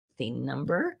theme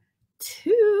number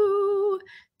 2.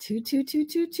 2, 2, 2,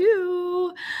 2,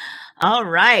 2. All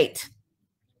right.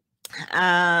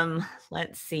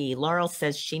 Let's see. Laurel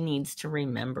says she needs to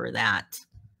remember that.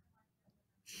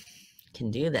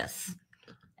 Can do this.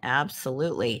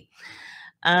 Absolutely.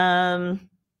 Let's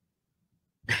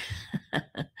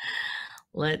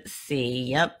see.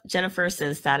 Yep. Jennifer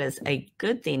says that is a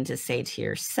good thing to say to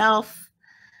yourself.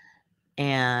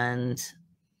 And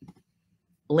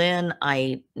Lynn,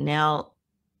 I know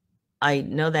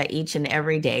that each and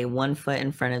every day, one foot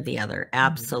in front of the other.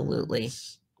 Absolutely.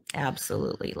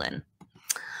 Absolutely, Lynn.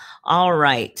 All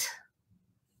right.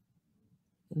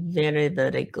 Very,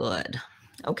 very good.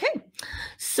 Okay.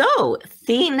 So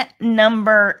theme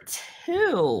number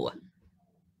 2.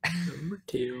 Number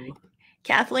 2.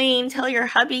 Kathleen, tell your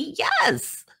hubby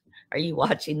yes. Are you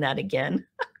watching that again?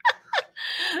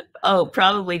 Oh,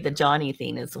 probably the Johnny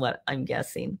theme is what I'm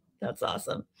guessing. That's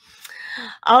awesome.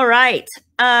 All right.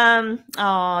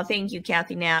 Oh, thank you,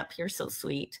 Kathy Knapp. You're so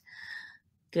sweet.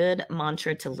 Good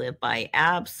mantra to live by.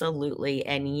 Absolutely.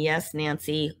 And yes,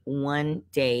 Nancy, one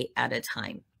day at a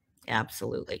time.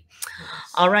 Absolutely. Yes.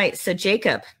 All right. So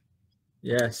Jacob.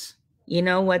 Yes. You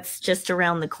know what's just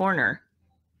around the corner?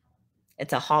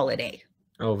 It's a holiday.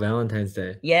 Oh, Valentine's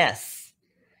Day. Yes.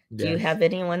 Do you have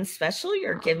anyone special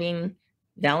you're giving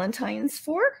Valentine's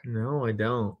for? No, I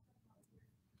don't.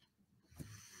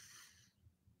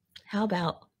 How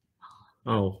about?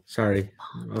 Oh, sorry.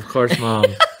 Of course, Mom.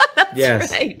 That's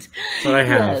yes. right. That's what I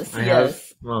have. Yes, I have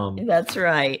Mom. That's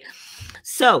right.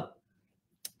 So,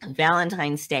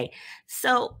 Valentine's Day.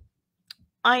 So,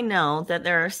 I know that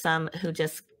there are some who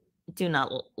just do not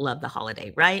love the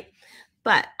holiday, right?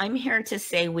 But I'm here to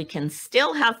say we can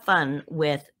still have fun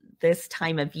with this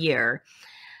time of year,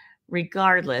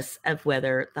 regardless of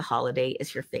whether the holiday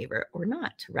is your favorite or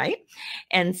not, right?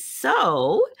 And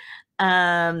so,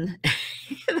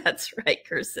 that's right,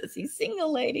 Kris says he's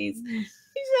single, ladies. He's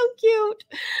so cute.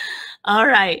 All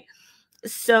right.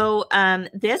 So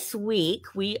this week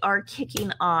we are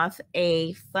kicking off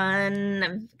a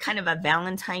fun kind of a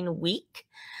Valentine week,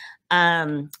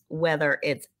 whether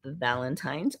it's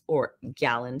Valentine's or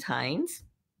Galentine's.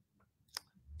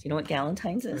 Do you know what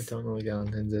Galentine's is? I don't know what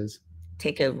Galentine's is.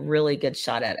 Take a really good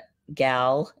shot at it.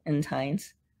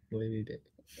 Galentine's. Lady Day.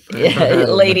 Yeah,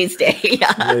 Ladies' Day.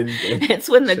 Yeah. Ladies' Day. It's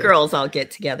when the girls all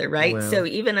get together, right? Wow. So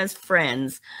even as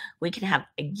friends, we can have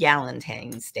a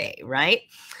Galentine's Day, right?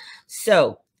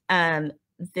 So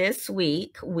this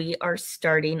week we are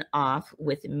starting off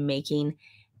with making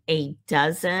a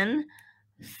dozen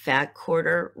fat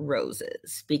quarter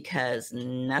roses because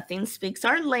nothing speaks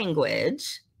our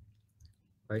language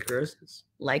like roses.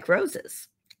 Like roses.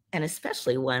 And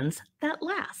especially ones that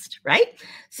last, right?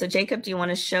 So, Jacob, do you want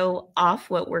to show off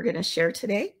what we're going to share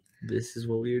today? This is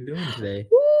what we are doing today.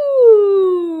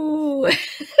 Woo!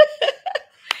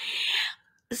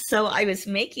 So, I was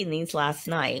making these last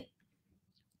night,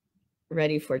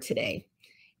 ready for today.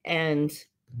 And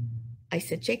I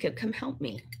said, Jacob, come help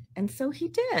me. And so he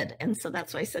did. And so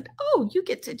that's why I said, oh, you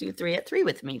get to do 3 at 3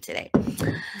 with me today.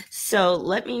 So,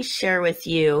 let me share with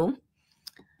you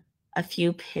a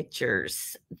few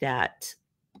pictures that,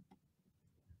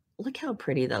 look how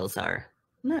pretty those are.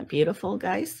 Isn't that beautiful,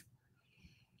 guys?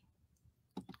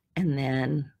 And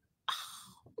then, oh,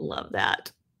 love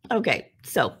that. Okay,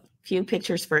 so a few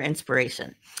pictures for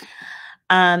inspiration.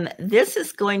 This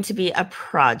is going to be a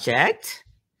project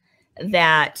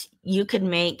that you could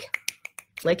make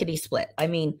lickety split. I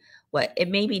mean, what, it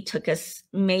maybe took us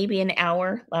maybe an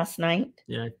hour last night.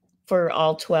 Yeah. For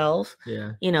all 12,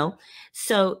 yeah, you know,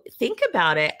 so think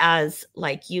about it as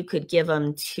like you could give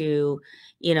them to,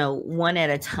 you know, one at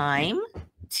a time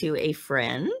to a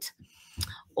friend,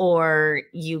 or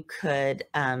you could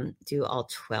do all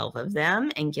 12 of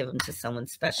them and give them to someone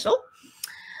special.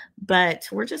 But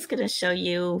we're just going to show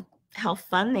you how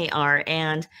fun they are,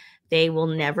 and they will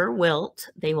never wilt.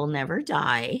 They will never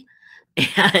die.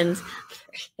 And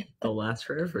they'll last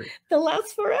forever. They'll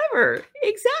last forever.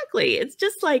 Exactly. It's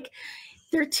just like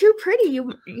they're too pretty.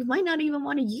 You might not even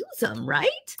want to use them,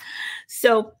 right?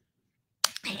 So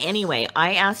anyway,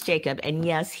 I asked Jacob, and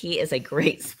yes, he is a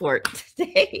great sport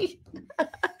today.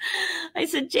 I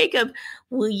said, Jacob,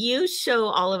 will you show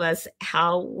all of us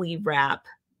how we wrap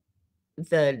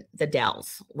the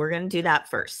dowels? We're going to do that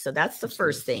first. So that's the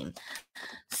first thing.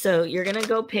 So you're going to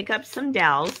go pick up some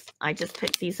dowels. I just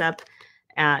picked these up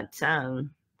at, I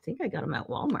think I got them at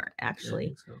Walmart, actually.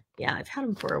 Yeah, so. Yeah, I've had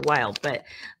them for a while, but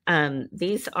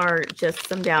these are just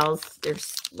some dowels.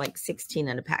 There's like 16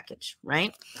 in a package,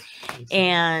 right?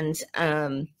 And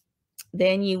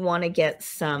then you want to get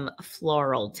some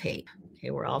floral tape. Okay,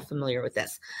 we're all familiar with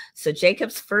this. So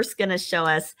Jacob's first going to show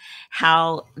us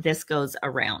how this goes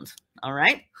around. All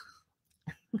right.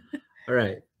 All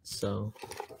right. So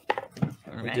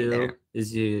what you do There.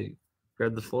 is you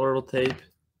grab the floral tape,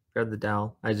 grab the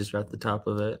dowel. I just wrap the top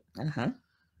of it. Uh-huh.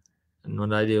 And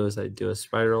what I do is I do a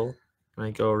spiral and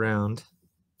I go around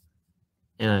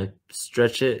and I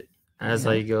stretch it as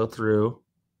I go through.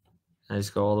 I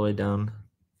just go all the way down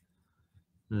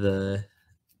the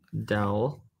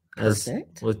dowel as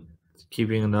with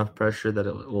keeping enough pressure that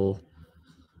it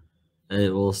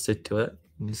will stick to it.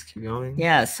 And just keep going.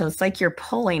 Yeah, so it's like you're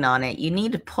pulling on it. You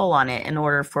need to pull on it in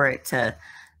order for it to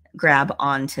grab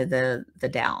onto the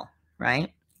dowel,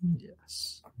 right?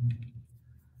 Yes.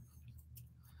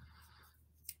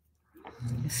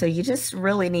 So you just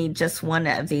really need just one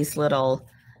of these little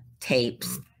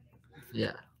tapes.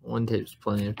 Yeah, one tape's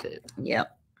plenty of tape.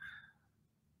 Yep.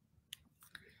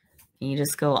 You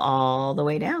just go all the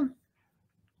way down.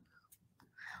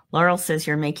 Laurel says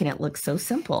you're making it look so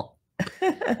simple.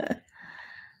 You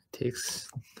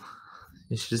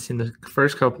should have seen the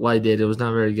first couple I did. It was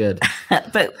not very good.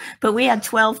 but we had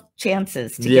 12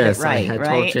 chances to get it right. Yes, I had 12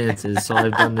 right? chances, so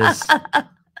I've done this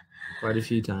quite a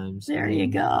few times. There you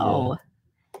go.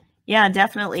 Yeah,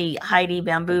 definitely Heidi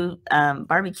bamboo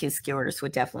barbecue skewers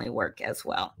would definitely work as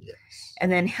well. Yes.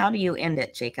 And then how do you end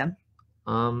it, Jacob?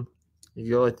 You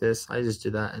go like this. I just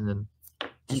do that and then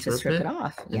just rip it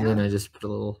off. And then I just put a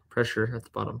little pressure at the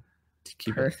bottom to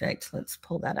keep Perfect. Let's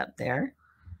pull that up there.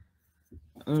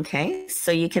 Okay,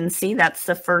 so you can see that's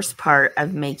the first part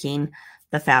of making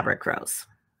the fabric rose.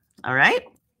 All right.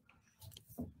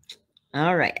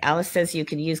 All right. Alice says you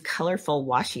could use colorful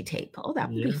washi tape. Oh, that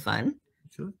would be fun.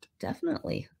 Good.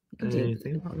 Definitely.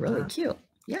 Really cute.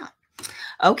 Yeah.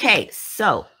 Okay,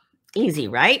 so easy,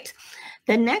 right?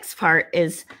 The next part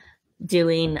is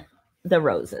doing the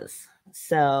roses.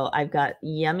 So I've got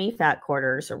yummy fat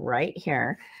quarters right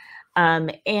here.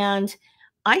 And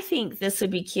I think this would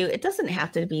be cute. It doesn't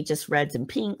have to be just reds and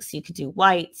pinks. You could do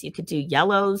whites. You could do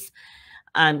yellows.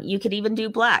 You could even do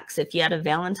blacks. If you had a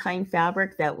Valentine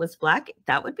fabric that was black,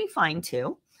 that would be fine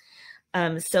too.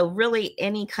 So really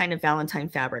any kind of Valentine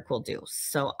fabric will do.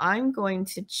 So I'm going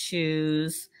to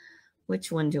choose,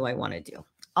 which one do I want to do?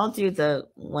 I'll do the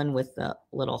one with the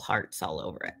little hearts all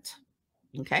over it.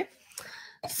 Okay.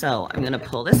 So I'm going to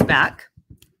pull this back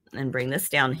and bring this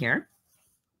down here.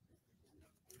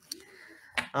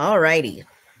 All righty.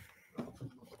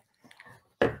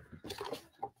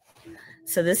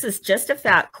 So this is just a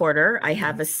fat quarter. I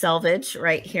have a selvage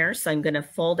right here. So I'm going to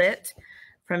fold it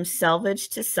from selvage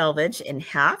to selvage in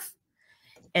half.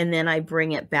 And then I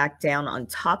bring it back down on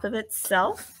top of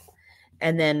itself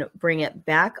and then bring it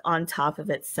back on top of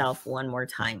itself one more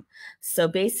time. So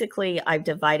basically I've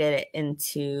divided it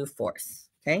into fourths.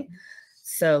 Okay.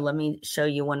 So let me show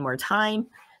you one more time.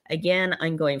 Again,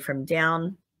 I'm going from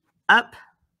down, up,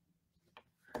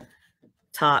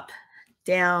 top,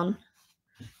 down,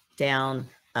 down,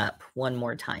 up one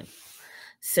more time.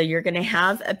 So you're going to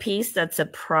have a piece that's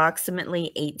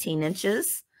approximately 18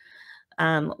 inches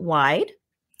wide.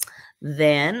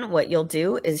 Then what you'll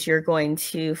do is you're going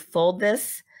to fold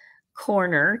this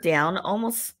corner down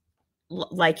almost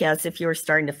like as if you were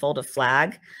starting to fold a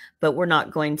flag, but we're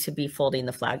not going to be folding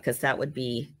the flag because that would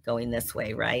be going this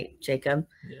way, right, Jacob?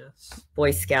 Yes.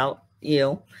 Boy Scout,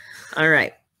 you. All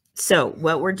right. So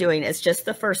what we're doing is just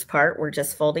the first part. We're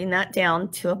just folding that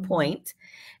down to a point.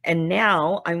 And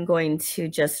now I'm going to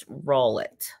just roll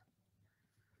it.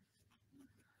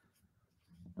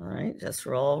 All right. Just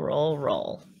roll, roll,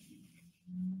 roll.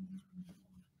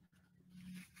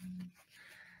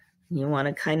 You want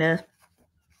to kind of,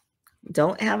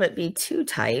 don't have it be too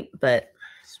tight, but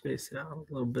space it out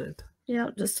a little bit. Yeah,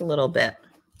 just a little bit.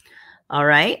 All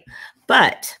right.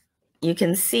 But you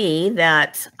can see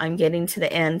that I'm getting to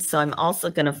the end. So I'm also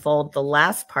going to fold the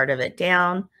last part of it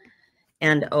down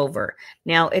and over.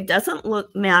 Now, it doesn't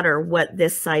matter what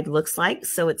this side looks like.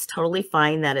 So it's totally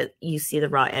fine that you see the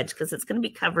raw edge because it's going to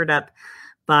be covered up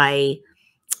by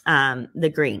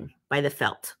the green, by the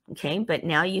felt. Okay. But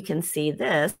now you can see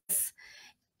this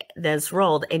that's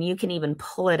rolled and you can even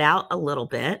pull it out a little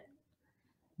bit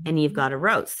and you've got a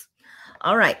rose.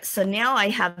 All right, so now I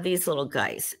have these little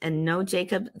guys. And no,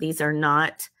 Jacob, these are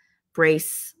not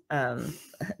brace bands.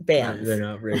 They're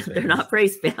not brace bands. They're not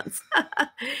brace bands.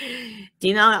 Do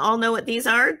you all know what these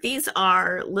are? These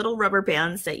are little rubber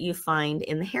bands that you find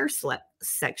in the hair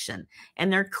section.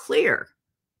 And they're clear.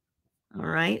 All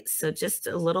right, so just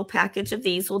a little package of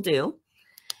these will do.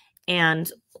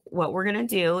 And what we're going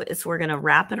to do is we're going to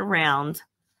wrap it around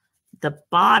the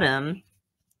bottom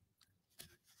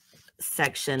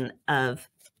section of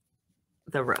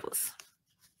the rose.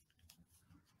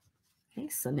 Okay,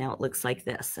 so now it looks like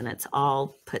this, and it's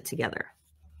all put together.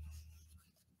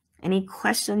 Any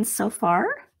questions so far?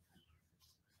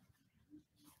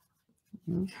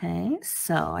 Okay,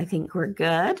 so I think we're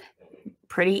good.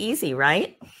 Pretty easy,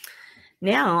 right?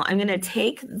 Now I'm going to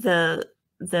take the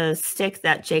stick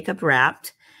that Jacob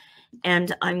wrapped,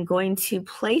 and I'm going to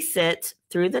place it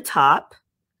through the top,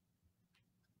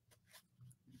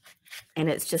 and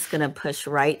it's just going to push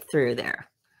right through there.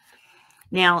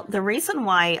 Now, the reason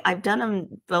why I've done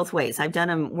them both ways, I've done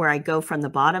them where I go from the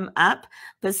bottom up,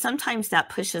 but sometimes that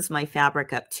pushes my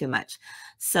fabric up too much.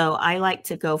 So I like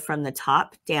to go from the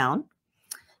top down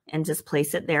and just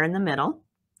place it there in the middle.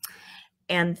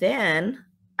 And then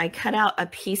I cut out a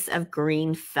piece of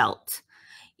green felt.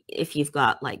 If you've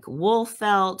got like wool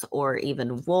felt or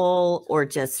even wool or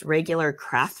just regular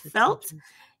craft felt,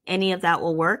 any of that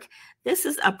will work. This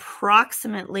is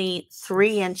approximately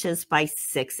 3 inches by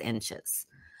 6 inches.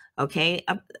 Okay,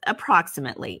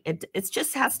 approximately. It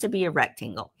just has to be a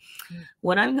rectangle.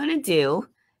 What I'm going to do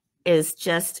is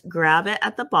just grab it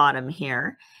at the bottom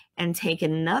here and take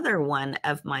another one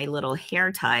of my little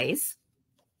hair ties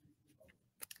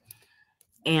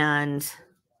and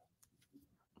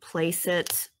place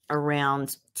it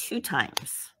around 2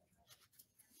 times.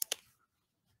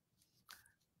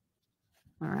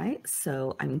 All right,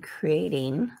 so I'm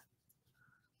creating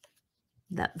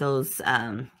those,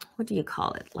 what do you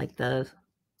call it? Like the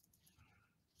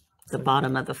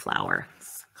bottom of the flower.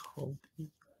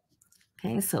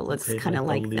 Okay, so it looks kind of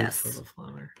like this.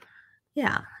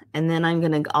 Yeah, and then I'm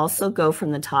going to also go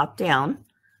from the top down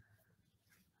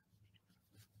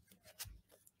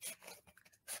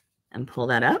and pull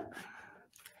that up.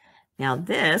 Now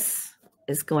this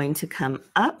is going to come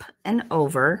up and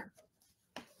over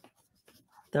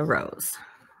the rose,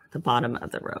 the bottom of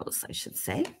the rose, I should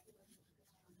say.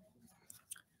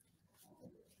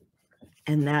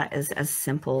 And that is as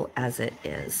simple as it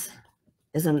is.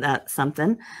 Isn't that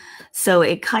something? So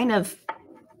it kind of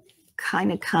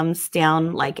comes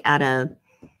down like at an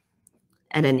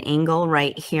angle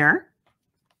right here.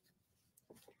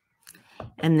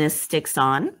 And this sticks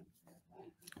on.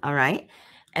 All right.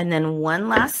 And then one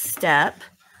last step,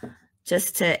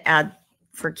 just to add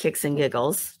for kicks and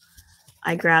giggles,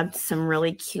 I grabbed some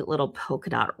really cute little polka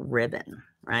dot ribbon,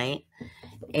 right?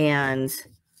 And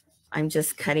I'm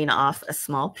just cutting off a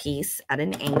small piece at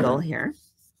an angle here.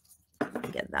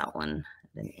 Get that one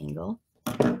at an angle.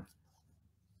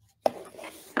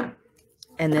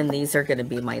 And then these are going to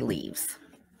be my leaves.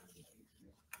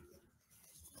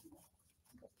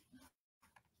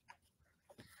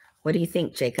 What do you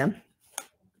think, Jacob?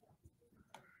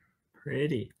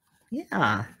 Pretty.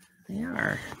 Yeah, they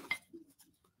are.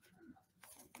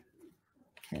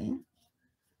 Okay.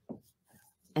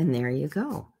 And there you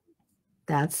go.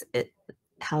 That's it.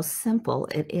 How simple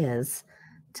it is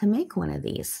to make one of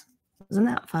these. Isn't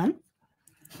that fun?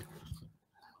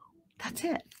 That's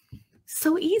it.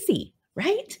 So easy,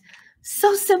 right?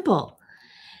 So simple.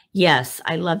 Yes,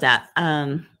 I love that.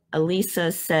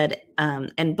 Elisa said,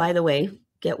 and by the way,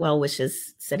 get well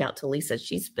wishes sent out to Lisa.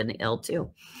 She's been ill too.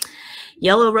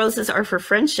 Yellow roses are for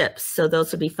friendships, so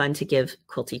those would be fun to give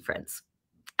quilty friends.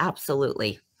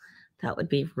 Absolutely. That would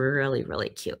be really, really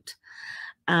cute.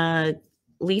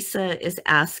 Lisa is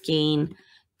asking,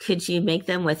 could you make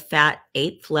them with fat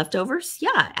 1/8 leftovers?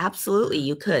 Yeah, absolutely,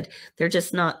 you could. They're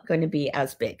just not going to be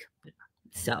as big.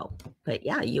 So, but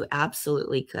yeah, you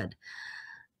absolutely could.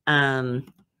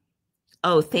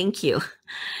 Oh, thank you.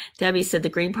 Debbie said the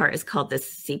green part is called the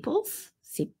sepals.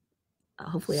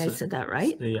 Hopefully I said that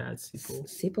right. Yeah, it's sepals.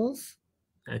 Sepals?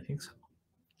 I think so.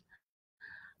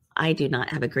 I do not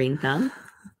have a green thumb.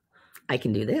 I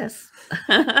can do this.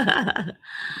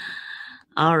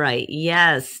 All right.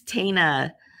 Yes,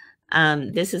 Tana.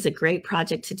 This is a great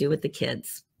project to do with the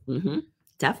kids.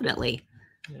 Definitely.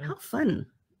 Yeah. How fun.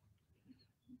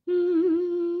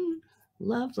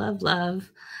 Love, love,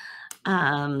 love.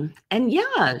 And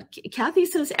yeah, Kathy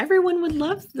says everyone would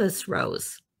love this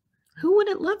rose. Who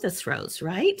wouldn't love this rose,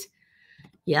 right?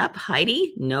 Yep,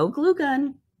 Heidi, no glue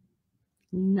gun.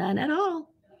 None at all.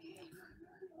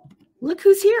 Look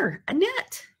who's here,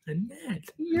 Annette.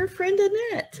 Annette. Your friend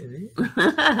Annette.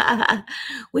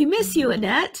 We miss you,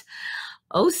 Annette.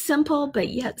 Oh, simple, but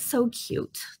yet so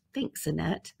cute. Thanks,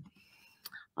 Annette.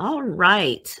 All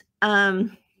right.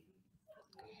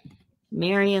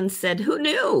 Marion said, who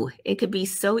knew? It could be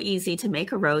so easy to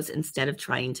make a rose instead of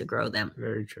trying to grow them.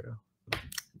 Very true.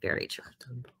 Very true.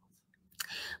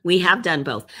 We have done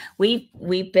both.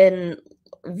 We've been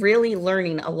really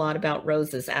learning a lot about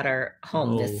roses at our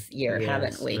home this year, yes,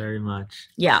 haven't we? Very much.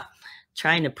 Yeah.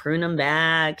 Trying to prune them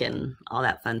back and all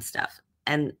that fun stuff.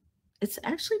 And It's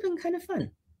actually been kind of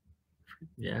fun.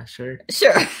 Yeah, sure.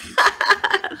 Sure.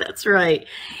 That's right.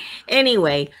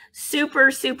 Anyway,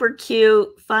 super, super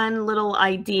cute, fun little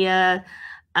idea.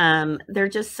 They're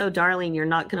just so darling, you're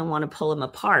not going to want to pull them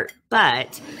apart.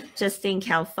 But just think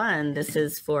how fun this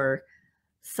is for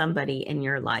somebody in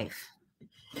your life.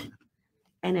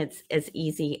 And it's as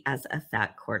easy as a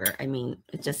fat quarter. I mean,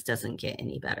 it just doesn't get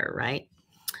any better, right?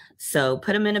 So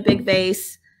put them in a big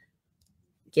vase,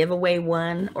 give away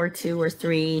 1 or 2 or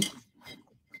 3,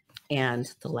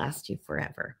 and they'll last you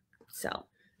forever. So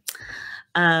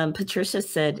Patricia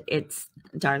said it's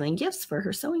darling gifts for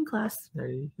her sewing class. There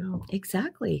you go.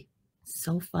 Exactly.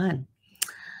 So fun.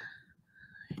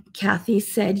 Kathy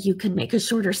said you can make a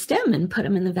shorter stem and put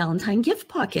them in the Valentine gift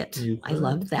pocket. I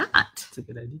love that. That's a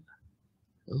good idea.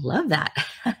 Love that.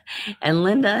 And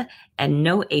Linda, and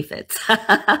no aphids.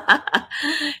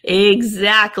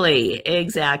 Exactly.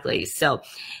 So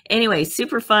anyway,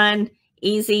 super fun,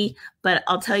 easy. But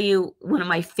I'll tell you, one of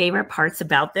my favorite parts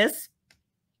about this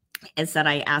is that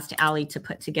I asked Allie to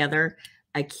put together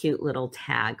a cute little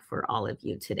tag for all of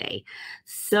you today.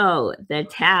 So the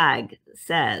tag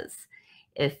says,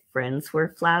 if friends were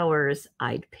flowers,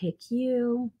 I'd pick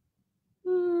you.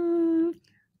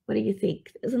 What do you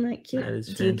think? Isn't that cute? That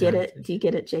is do you get it? fantastic. Do you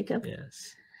get it, Jacob?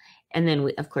 Yes. And then,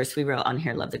 of course, we wrote on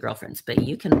here, love the girlfriends, but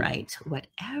you can write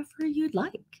whatever you'd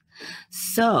like.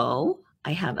 So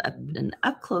I have an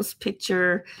up-close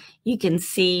picture. You can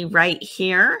see right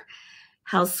here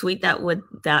how sweet that would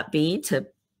be to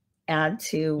add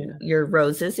to your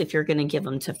roses if you're going to give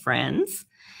them to friends.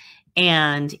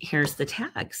 And here's the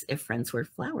tags. If friends were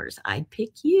flowers, I'd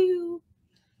pick you.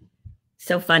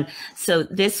 So fun. So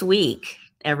this week,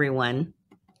 everyone,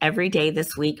 every day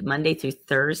this week, Monday through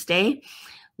Thursday,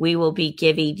 we will be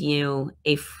giving you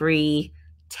a free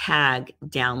tag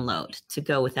download to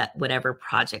go with that whatever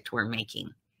project we're making.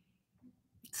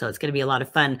 So it's going to be a lot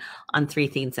of fun on 3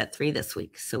 Things at 3 this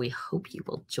week. So we hope you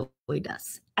will join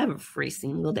us every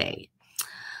single day.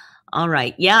 All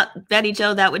right. Yeah, Betty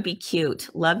Jo, that would be cute.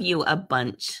 Love you a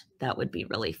bunch. That would be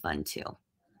really fun too.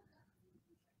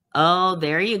 Oh,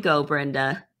 there you go,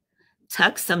 Brenda.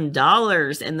 Tuck some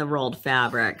dollars in the rolled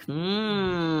fabric. I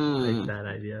like that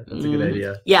idea. That's a good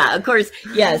idea. Yeah, of course.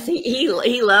 Yes,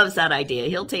 he loves that idea.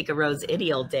 He'll take a rose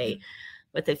any old day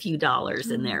with a few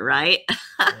dollars in there, right?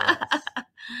 Yes.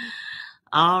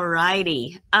 All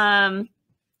righty.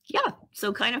 Yeah,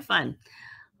 so kind of fun.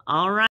 All right.